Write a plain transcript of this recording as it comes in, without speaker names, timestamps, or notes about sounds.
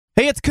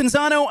Hey, it's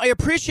Canzano. I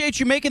appreciate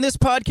you making this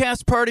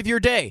podcast part of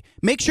your day.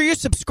 Make sure you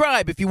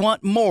subscribe if you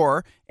want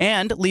more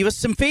and leave us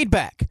some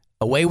feedback.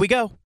 Away we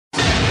go.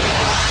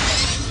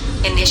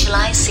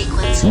 Initialize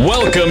sequence.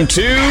 Welcome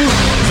to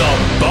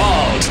The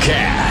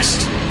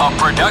Baldcast, a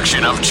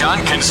production of John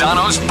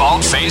Canzano's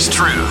Bald-Faced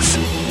Truth.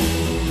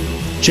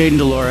 Jayden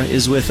Delora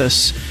is with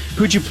us.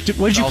 What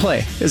did you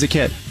play as a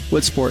kid?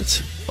 What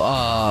sports?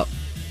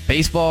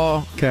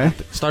 Baseball. Okay.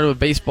 Started with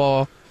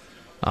baseball,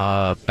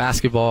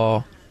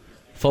 basketball,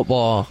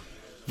 football,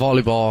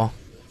 volleyball.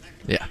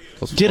 Yeah.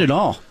 Did it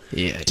all.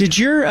 Yeah. Did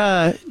your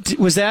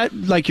was that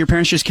like your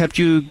parents just kept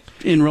you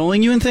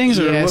enrolling you in things?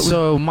 Or Yeah. what?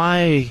 So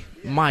my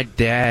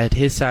dad,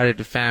 his side of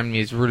the family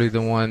is really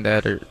the one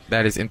that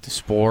is into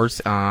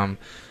sports.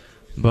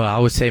 But I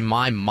would say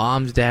my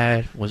mom's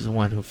dad was the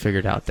one who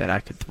figured out that I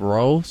could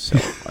throw. So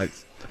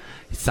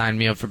he signed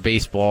me up for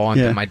baseball,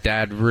 and then my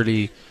dad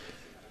really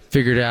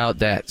figured out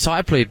that. So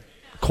I played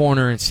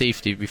corner and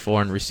safety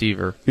before and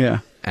receiver. Yeah.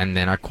 And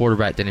then our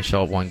quarterback didn't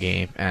show up one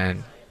game,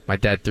 and my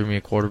dad threw me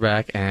a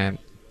quarterback, and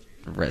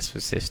the rest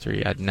was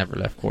history. I'd never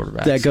left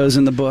quarterback. That goes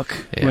in the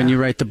book when Yeah.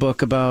 you write the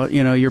book about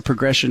your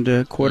progression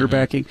to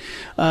quarterbacking.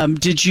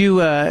 Did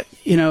you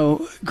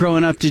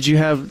growing up, did you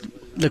have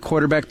the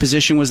quarterback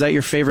position? Was that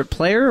your favorite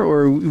player,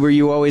 or were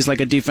you always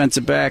like a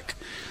defensive back?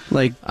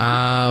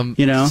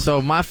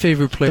 So my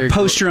favorite player, the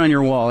poster on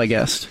your wall, I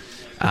guess.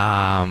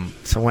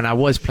 So when I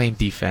was playing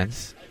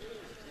defense,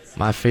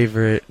 my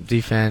favorite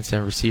defense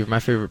and receiver, my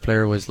favorite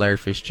player was Larry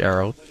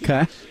Fitzgerald.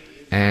 Okay.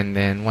 And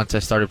then once I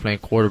started playing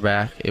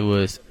quarterback, it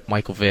was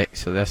Michael Vick.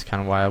 So that's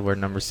kind of why I wear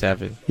number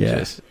 7.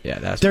 Yeah.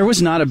 That's There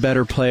was not a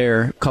better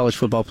college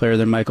football player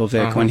than Michael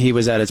Vick when he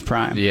was at his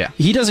prime. Yeah.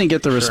 He doesn't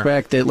get the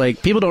respect that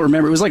people don't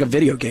remember. It was like a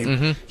video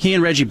game. He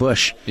and Reggie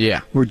Bush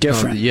were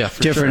different.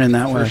 Different in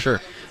that way. For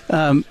sure.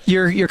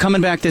 You're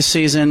coming back this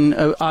season.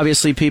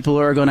 Obviously, people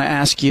are going to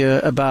ask you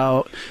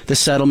about the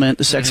settlement,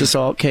 the sex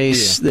assault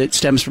case that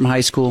stems from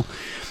high school.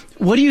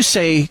 What do you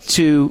say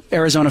to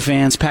Arizona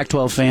fans,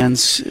 Pac-12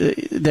 fans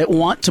that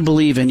want to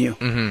believe in you?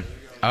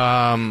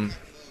 I'm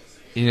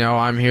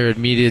here at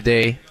Media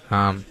Day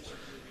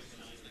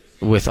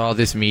with all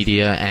this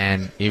media,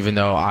 and even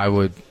though I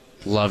would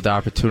love the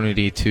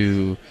opportunity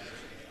to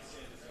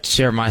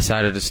share my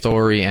side of the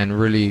story and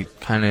really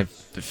kind of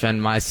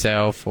defend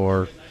myself,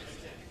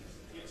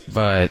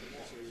 but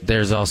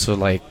there's also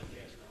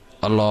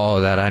a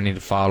law that I need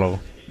to follow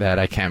that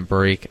I can't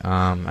break,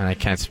 and I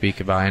can't speak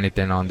about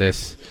anything on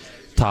this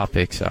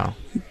topic. So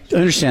I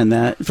understand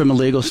that from a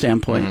legal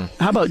standpoint.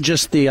 How about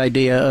just the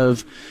idea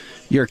of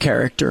your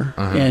character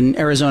and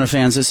Arizona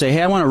fans that say,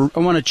 "Hey, I want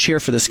to cheer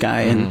for this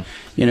guy, and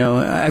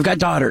I've got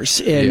daughters,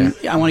 and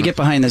I want to get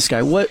behind this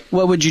guy." What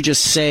would you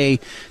just say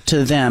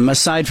to them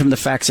aside from the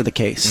facts of the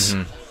case?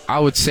 I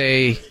would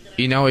say,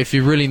 if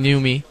you really knew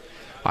me,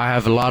 I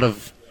have a lot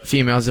of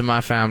females in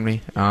my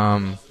family.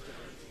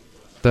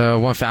 The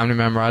one family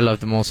member I love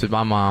the most is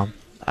my mom.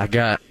 I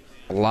got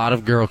a lot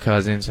of girl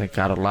cousins. I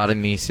got a lot of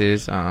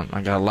nieces.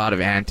 I got a lot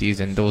of aunties,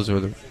 and those were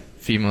the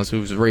females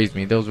who's raised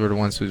me. Those were the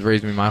ones who's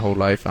raised me my whole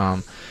life.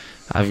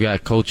 I've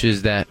got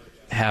coaches that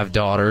have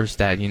daughters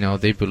that,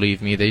 they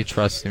believe me, they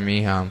trust in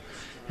me. And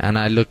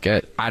I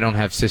don't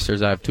have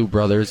sisters, I have 2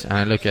 brothers, and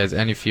I look at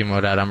any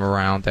female that I'm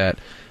around that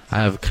I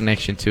have a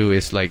connection to,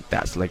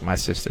 that's like my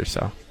sister,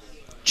 so.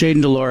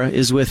 Jayden Delora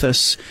is with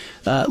us.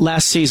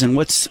 Last season,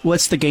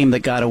 what's the game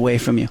that got away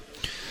from you?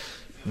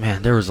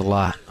 Man, there was a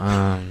lot.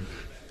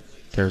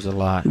 There's a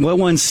lot. What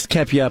ones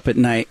kept you up at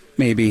night,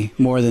 maybe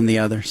more than the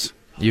others?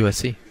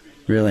 USC.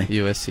 Really?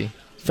 USC.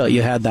 Felt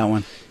you had that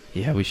one.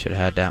 Yeah, we should have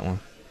had that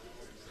one.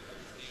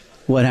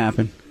 What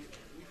happened?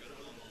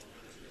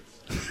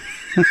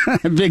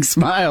 Big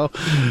smile.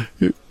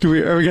 Are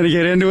we going to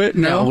get into it?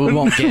 No, we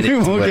won't get into it.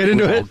 We won't get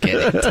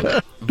into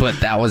it. But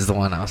that was the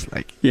one I was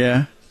like,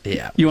 yeah.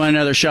 You want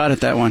another shot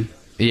at that one?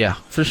 Yeah,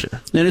 for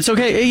sure. And it's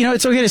okay.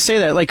 It's okay to say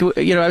that.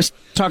 I was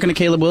talking to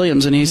Caleb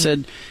Williams, and he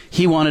said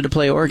he wanted to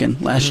play Oregon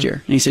last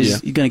year. And he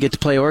says he's going to get to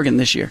play Oregon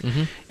this year.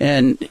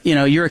 And,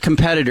 you're a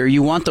competitor.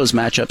 You want those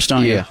matchups,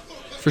 don't you? Yeah,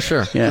 for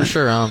sure. For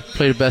sure.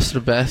 Play the best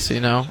of the best,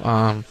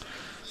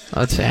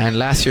 I'd say. And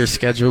last year's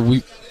schedule,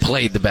 we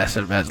played the best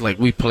of the best.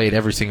 We played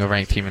every single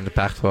ranked team in the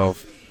Pac-12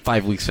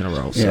 5 weeks in a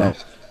row. So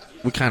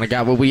we kind of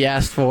got what we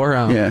asked for.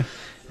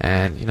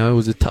 And, it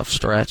was a tough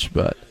stretch,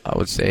 but I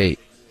would say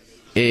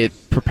it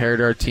prepared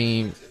our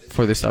team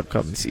for this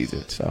upcoming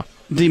season. So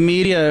the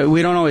media,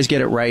 we don't always get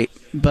it right,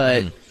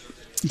 but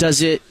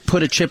does it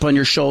put a chip on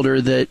your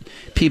shoulder that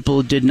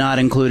people did not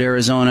include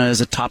Arizona as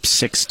a top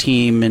 6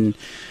 team? And,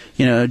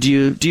 do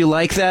you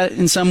like that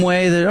in some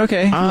way that,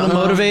 okay, a little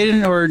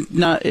motivated, or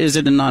not? Is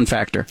it a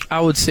non-factor? I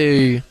would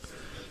say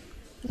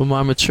with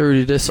my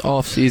maturity this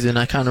offseason,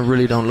 I kind of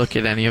really don't look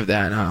at any of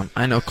that.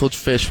 I know Coach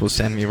Fish will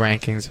send me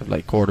rankings of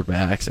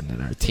quarterbacks and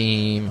then our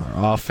team,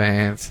 our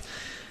offense.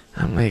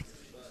 I'm like,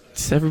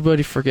 does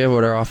everybody forget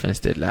what our offense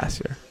did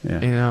last year?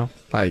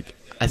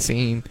 I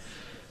seen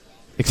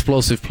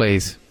explosive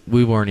plays.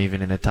 We weren't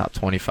even in the top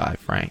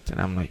 25 ranked,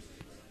 and I'm like,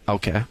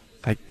 okay,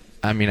 I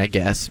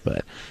guess,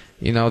 but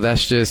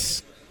that's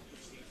just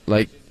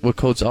like what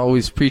Coach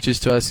always preaches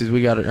to us is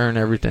we got to earn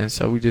everything.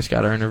 So we just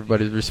got to earn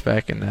everybody's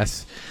respect, and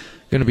that's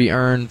going to be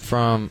earned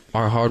from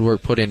our hard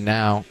work put in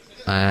now,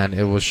 and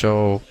it will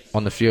show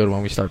on the field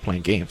when we start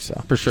playing games.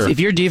 So for sure, if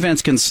your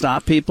defense can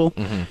stop people,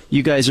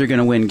 you guys are going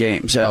to win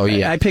games. Oh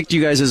yeah, I picked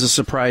you guys as a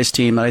surprise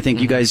team, and I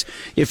think you guys,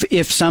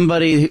 if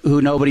somebody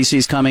who nobody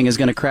sees coming is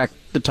going to crack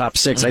the top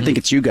 6, I think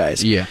it's you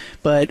guys. Yeah.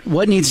 But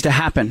what needs to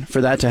happen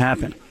for that to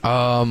happen?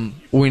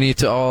 We need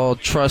to all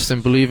trust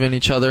and believe in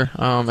each other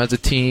as a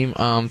team,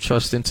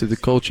 trust into the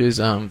coaches,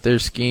 their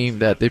scheme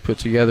that they put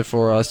together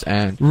for us,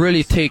 and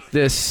really take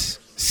this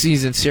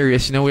season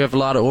serious. You know, we have a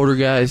lot of older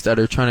guys that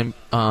are trying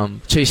to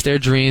chase their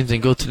dreams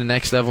and go to the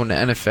next level in the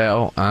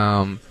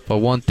NFL. But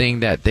one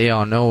thing that they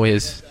all know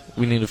is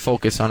we need to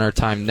focus on our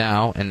time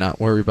now and not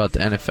worry about the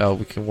NFL.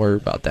 We can worry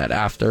about that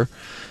after.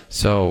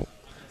 So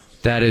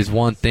that is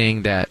one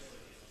thing that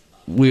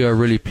we are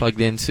really plugged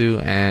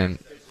into, and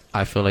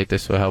I feel like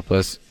this will help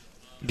us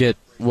get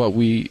what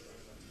we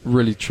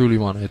really truly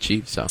want to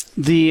achieve. So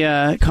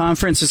the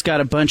conference has got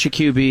a bunch of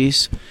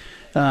QBs.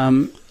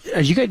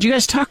 Do you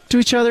guys talk to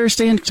each other,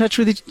 stay in touch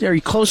with each? Are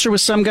you closer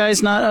with some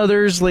guys, not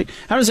others? Like,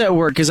 how does that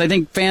work? Because I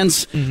think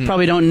fans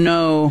probably don't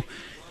know.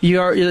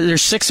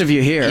 There's 6 of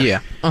you here. Yeah.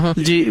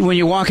 When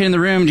you walk in the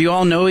room, do you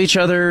all know each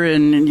other?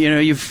 And you know,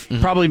 you've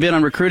probably been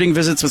on recruiting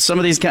visits with some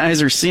of these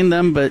guys or seen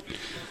them, but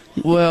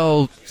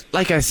well,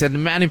 like I said, the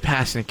Manning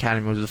Passing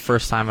Academy was the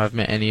first time I've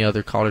met any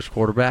other college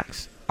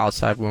quarterbacks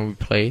outside when we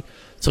played.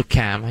 So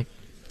Cam, I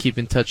keep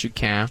in touch with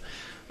Cam.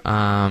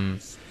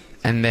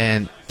 And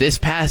then this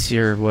past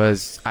year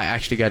I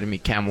actually got to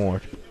meet Cam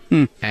Ward.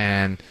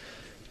 And,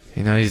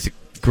 you know, he's a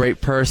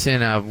great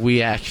person.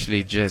 We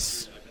actually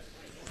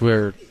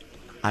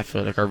I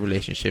feel like our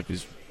relationship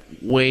is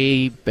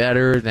way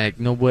better. Like,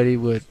 nobody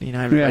would, you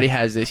know, everybody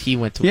has this. He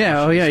went to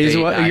Washington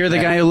State. You're the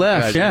guy who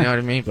left. You know what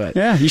I mean? But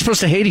yeah, you're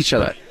supposed to hate each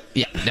other.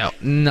 Yeah, no,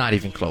 not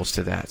even close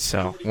to that.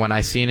 So when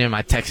I seen him,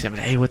 I texted him,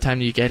 hey, what time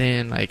do you get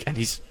in? Like, and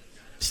he's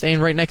staying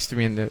right next to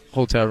me in the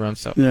hotel room.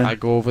 So I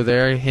go over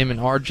there, him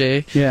and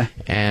RJ,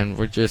 and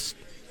we're just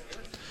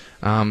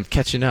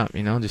catching up,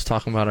 you know, just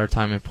talking about our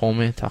time in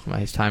Pullman, talking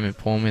about his time in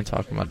Pullman,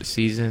 talking about the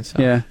season.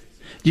 So. Yeah.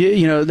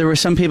 You know, there were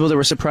some people that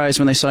were surprised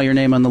when they saw your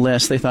name on the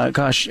list. They thought,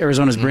 gosh,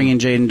 Arizona's bringing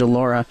Jayden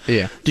DeLaura.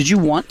 Yeah. Did you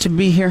want to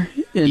be here?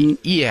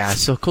 Yeah,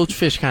 so Coach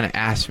Fish kind of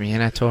asked me,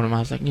 and I told him, I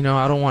was like, you know,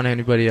 I don't want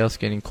anybody else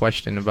getting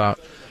questioned about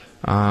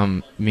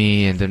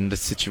me and then the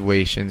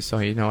situation. So,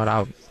 you know what,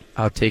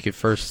 I'll take it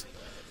first.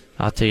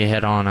 I'll take it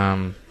head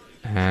on,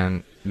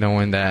 and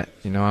knowing that,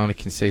 you know, I only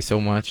can say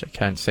so much. I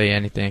can't say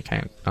anything. I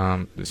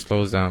can't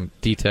disclose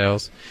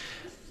details.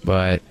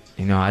 But,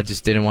 you know, I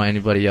just didn't want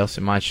anybody else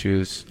in my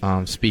shoes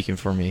speaking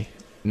for me,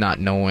 not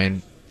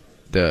knowing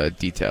the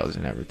details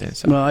and everything.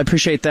 So. Well, I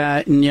appreciate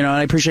that, and you know,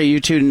 I appreciate you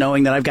too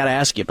knowing that I've got to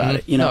ask you about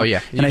it. You know, oh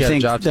yeah, and I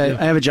think that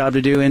I have a job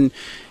to do, and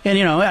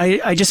you know,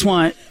 I just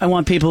want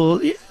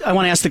people. I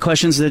want to ask the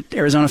questions that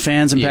Arizona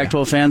fans and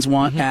Pac-12 fans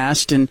want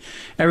asked, and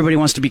everybody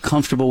wants to be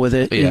comfortable with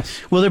it.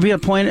 Yes. Will there be a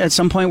point at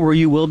some point where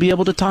you will be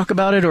able to talk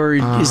about it, or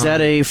is that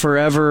a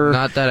forever?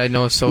 Not that I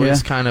know. So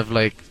it's kind of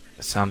like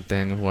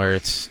something where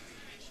it's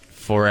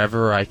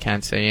forever. I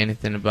can't say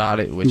anything about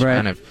it, which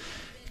kind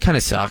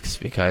of sucks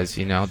because,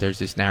 you know, there's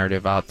this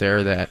narrative out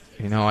there that,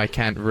 you know, I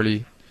can't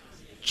really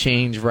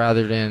change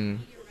other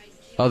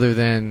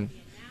than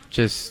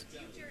just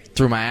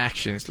through my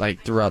actions,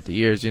 like throughout the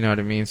years, you know what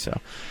I mean? So,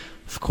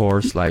 of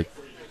course, like,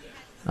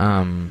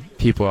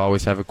 people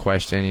always have a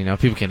question, you know,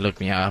 people can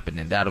look me up and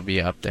then that'll be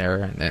up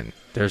there, and then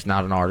there's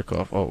not an article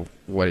of, oh,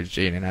 what does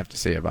Jayden have to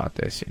say about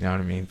this, you know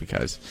what I mean?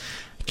 Because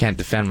I can't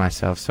defend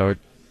myself. So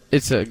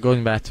it's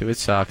going back to, it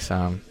sucks,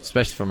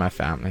 especially for my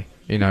family.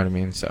 You know what I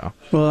mean? So.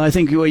 Well, I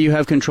think what you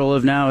have control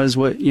of now is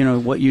what you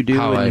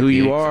do and who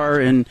you are,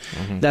 and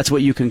that's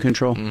what you can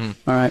control. All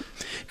right.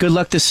 Good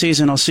luck this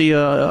season. I'll see you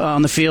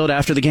on the field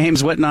after the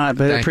games, whatnot.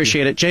 But I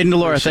appreciate it. Jayden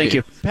DeLaura, thank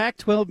you.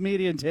 Pac-12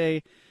 Media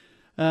Day.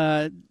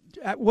 How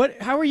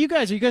are you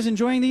guys? Are you guys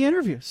enjoying the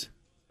interviews?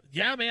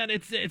 Yeah, man.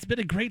 It's been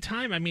a great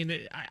time. I mean,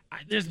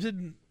 there's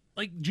been,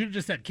 like Judah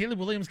just said, Caleb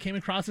Williams came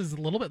across as a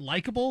little bit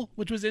likable,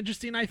 which was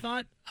interesting, I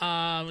thought.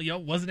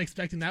 Wasn't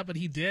expecting that, but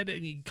he did.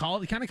 And he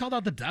kind of called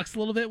out the Ducks a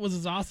little bit,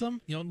 was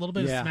awesome. You know, a little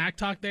bit of smack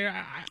talk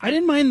there. I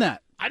didn't mind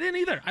that. I didn't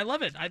either. I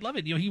love it.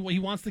 You know, he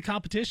wants the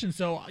competition.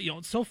 So, you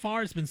know, so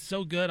far it's been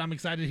so good. I'm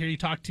excited to hear you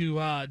talk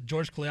to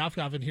George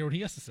Kliavkov and hear what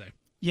he has to say.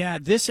 Yeah,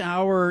 this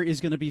hour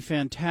is going to be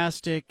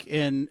fantastic.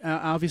 And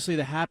obviously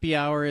the happy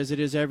hour, as it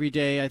is every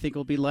day, I think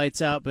will be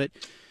lights out. But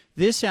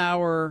this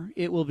hour,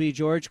 it will be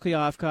George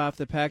Kliavkov,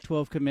 the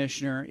Pac-12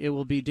 commissioner. It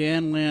will be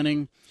Dan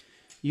Lanning,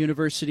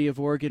 University of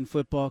Oregon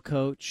football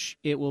coach.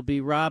 It will be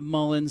Rob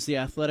Mullins, the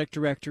athletic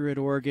director at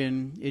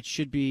Oregon. It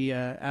should be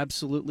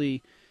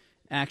absolutely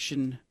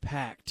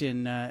action-packed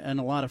and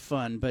a lot of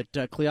fun. But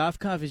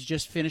Kliavkov is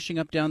just finishing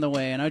up down the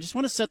way, and I just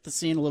want to set the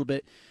scene a little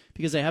bit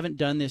because I haven't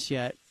done this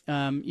yet.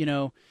 You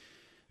know,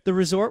 the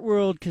Resort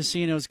World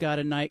Casino's got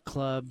a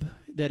nightclub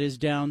that is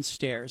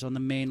downstairs on the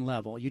main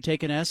level. You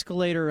take an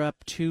escalator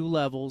up 2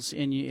 levels,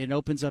 and it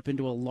opens up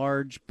into a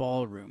large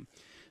ballroom.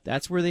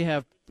 That's where they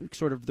have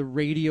sort of the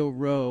Radio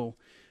Row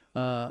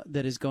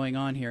that is going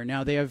on here.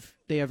 Now they have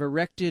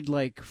erected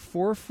like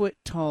 4-foot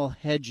tall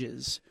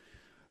hedges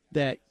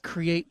that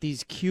create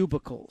these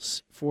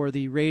cubicles for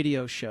the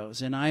radio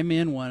shows, and I'm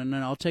in one, and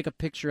I'll take a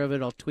picture of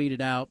it. I'll tweet it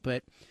out,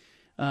 but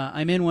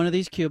I'm in one of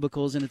these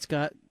cubicles, and it's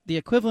got the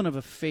equivalent of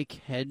a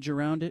fake hedge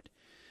around it.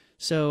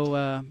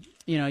 So,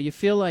 you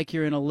feel like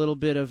you're in a little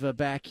bit of a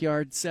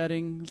backyard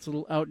setting. It's a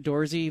little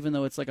outdoorsy, even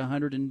though it's like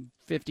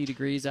 150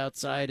 degrees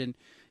outside, and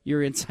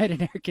you're inside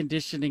an air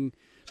conditioning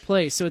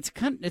place. So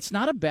it's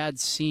not a bad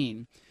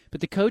scene.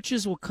 But the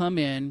coaches will come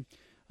in,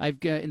 and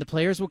the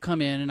players will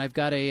come in, and I've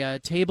got a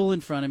table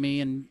in front of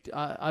me, and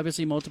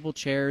obviously multiple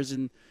chairs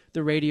and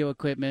the radio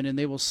equipment, and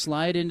they will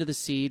slide into the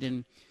seat,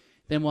 and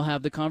then we'll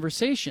have the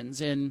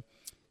conversations. And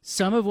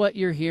some of what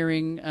you're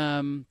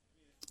hearing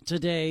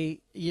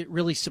today, it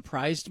really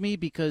surprised me,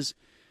 because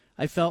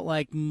I felt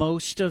like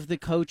most of the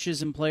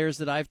coaches and players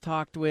that I've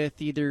talked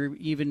with, either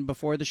even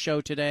before the show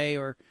today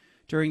or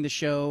during the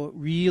show,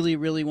 really,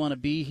 really want to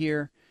be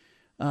here.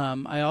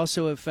 I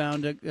also have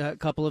found a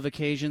couple of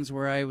occasions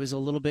where I was a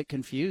little bit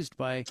confused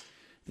by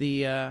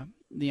the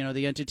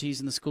entities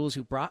in the schools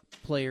who brought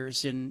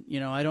players. And,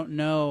 I don't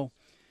know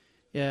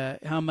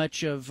how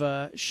much of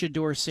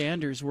Shedeur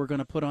Sanders we're going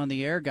to put on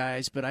the air,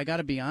 guys, but I got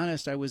to be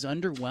honest, I was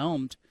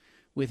underwhelmed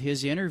with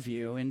his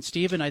interview. And,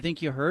 Stephen, I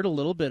think you heard a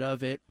little bit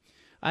of it.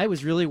 I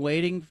was really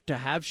waiting to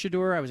have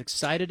Shedeur. I was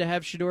excited to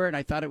have Shedeur, and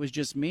I thought it was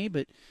just me,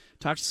 but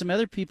talked to some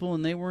other people,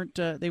 and they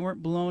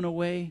weren't blown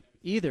away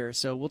either.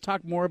 So we'll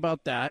talk more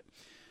about that.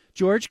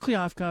 George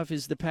Kliavkoff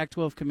is the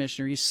Pac-12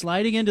 commissioner. He's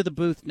sliding into the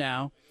booth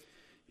now.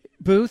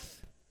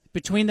 Booth,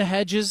 between the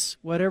hedges,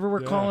 whatever we're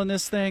calling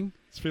this thing.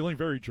 It's feeling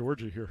very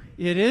Georgia here.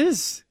 It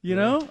is, you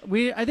know.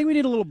 I think we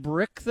need a little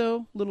brick,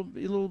 though.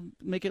 Little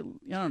make it.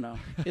 I don't know.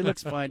 It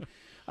looks fine.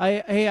 I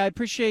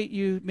appreciate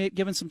you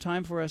giving some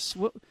time for us.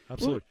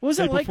 Absolutely. What was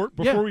it like?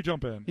 Before we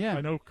jump in,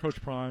 I know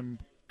Coach Prime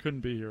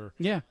couldn't be here.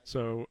 Yeah.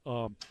 So,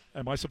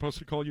 am I supposed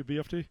to call you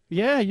BFT?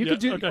 Yeah, you could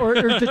do, okay. or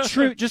the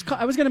truth. Just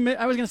I was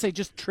gonna say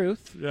just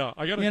truth. Yeah,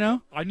 I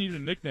gotta. I need a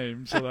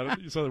nickname so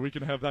that we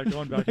can have that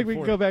going back and forth. We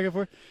can go back and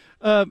forth.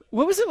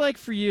 What was it like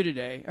for you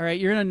today? All right,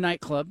 you're in a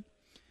nightclub,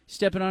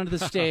 stepping onto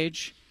the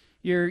stage.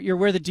 You're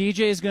where the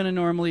DJ is going to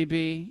normally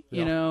be.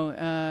 You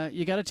know,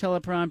 you got a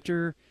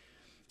teleprompter.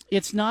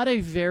 It's not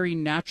a very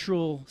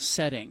natural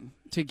setting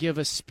to give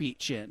a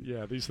speech in.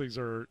 Yeah, these things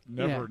are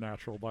never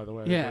natural, by the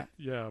way.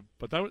 Yeah.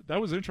 But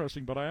that was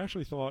interesting. But I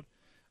actually thought,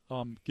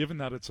 given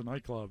that it's a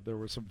nightclub, there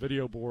were some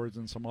video boards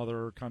and some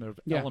other kind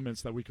of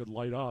elements that we could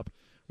light up,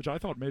 which I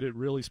thought made it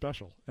really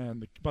special.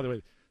 And by the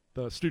way,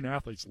 the student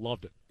athletes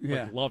loved it.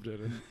 Loved it.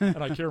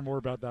 And I care more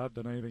about that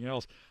than anything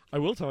else. I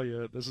will tell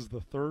you, this is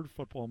the third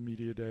football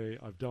media day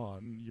I've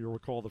done. You'll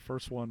recall the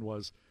first one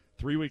was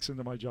 3 weeks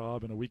into my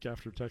job and a week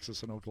after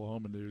Texas and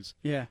Oklahoma news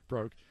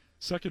broke.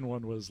 Second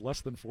one was less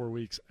than 4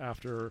 weeks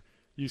after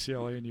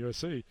UCLA and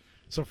USC.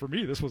 So for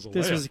me, this was a layup.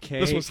 This was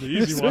cake. This was the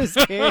easy one. This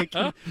was cake.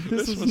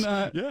 this was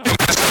not. Yeah.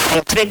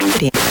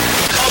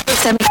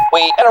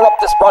 We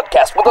interrupt this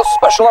broadcast with a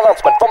special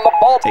announcement from the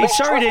Bald Hey, Face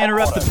sorry to Truth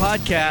interrupt the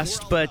Reporter.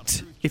 podcast,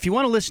 but if you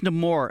want to listen to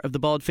more of the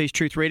Bald Face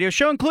Truth Radio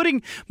Show,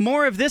 including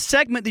more of this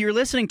segment that you're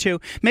listening to,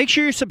 make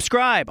sure you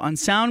subscribe on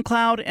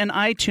SoundCloud and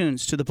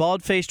iTunes to the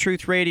Bald Face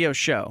Truth Radio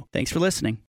Show. Thanks for listening.